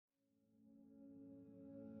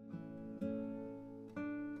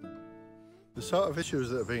The sort of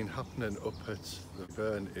issues that have been happening up at the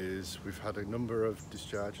burn is we've had a number of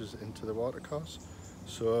discharges into the watercourse.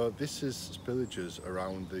 So this is spillages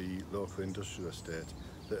around the local industrial estate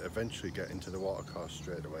that eventually get into the watercourse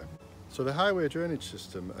straight away. So the highway drainage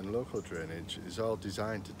system and local drainage is all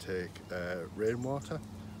designed to take rainwater.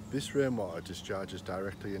 This rainwater discharges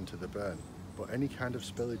directly into the burn, but any kind of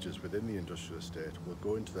spillages within the industrial estate will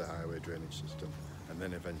go into the highway drainage system and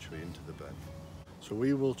then eventually into the burn. So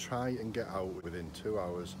we will try and get out within 2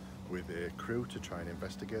 hours with a crew to try and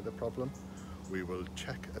investigate the problem. We will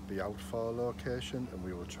check at the outfall location and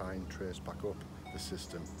we will try and trace back up the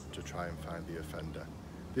system to try and find the offender.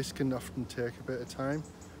 This can often take a bit of time,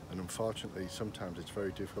 and unfortunately sometimes it's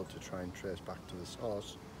very difficult to try and trace back to the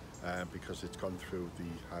source because it's gone through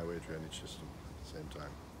the highway drainage system at the same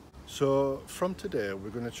time. So from today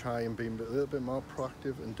we're going to try and be a little bit more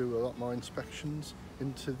proactive and do a lot more inspections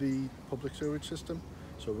into the public sewage system.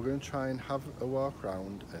 So we're going to try and have a walk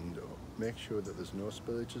around and make sure that there's no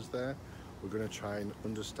spillages there. We're going to try and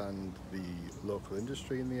understand the local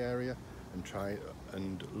industry in the area and try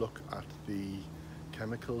and look at the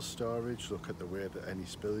chemical storage, look at the way that any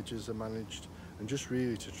spillages are managed, and just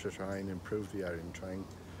really to try and improve the area and trying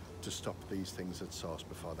to stop these things at source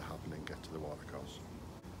before they happen and get to the watercourse.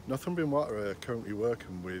 Northumbrian Water are currently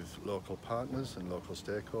working with local partners and local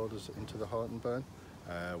stakeholders into the Horton Burn.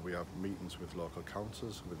 We have meetings with local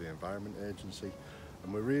councils, with the Environment Agency,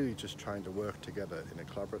 and we're really just trying to work together in a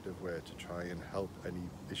collaborative way to try and help any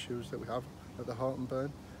issues that we have at the Horton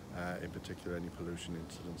Burn, in particular any pollution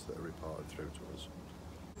incidents that are reported through to us.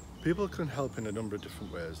 People can help in a number of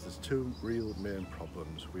different ways. There's two real main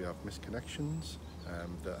problems. We have misconnections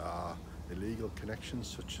that are illegal connections,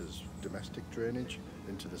 such as domestic drainage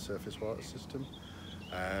into the surface water system,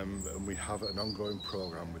 and we have an ongoing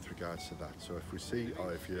programme with regards to that. So if we see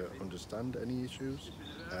or if you understand any issues,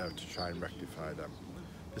 to try and rectify them.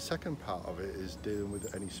 The second part of it is dealing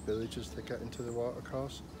with any spillages that get into the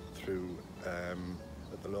watercourse through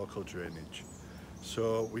at the local drainage.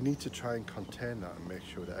 So we need to try and contain that and make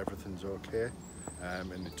sure that everything's okay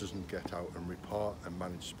and it doesn't get out, and report and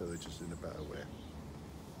manage spillages in a better way.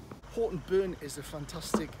 Horton Burn is a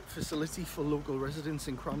fantastic facility for local residents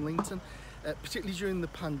in Cramlington. Particularly during the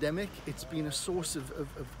pandemic, it's been a source of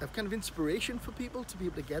kind of inspiration for people to be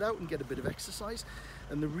able to get out and get a bit of exercise.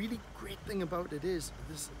 And the really great thing about it is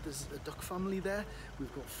there's a duck family there,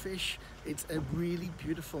 we've got fish. It's a really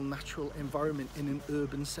beautiful natural environment in an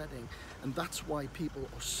urban setting, and that's why people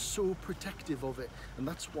are so protective of it, and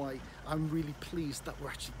that's why I'm really pleased that we're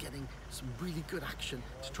actually getting some really good action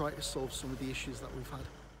to try to solve some of the issues that we've had.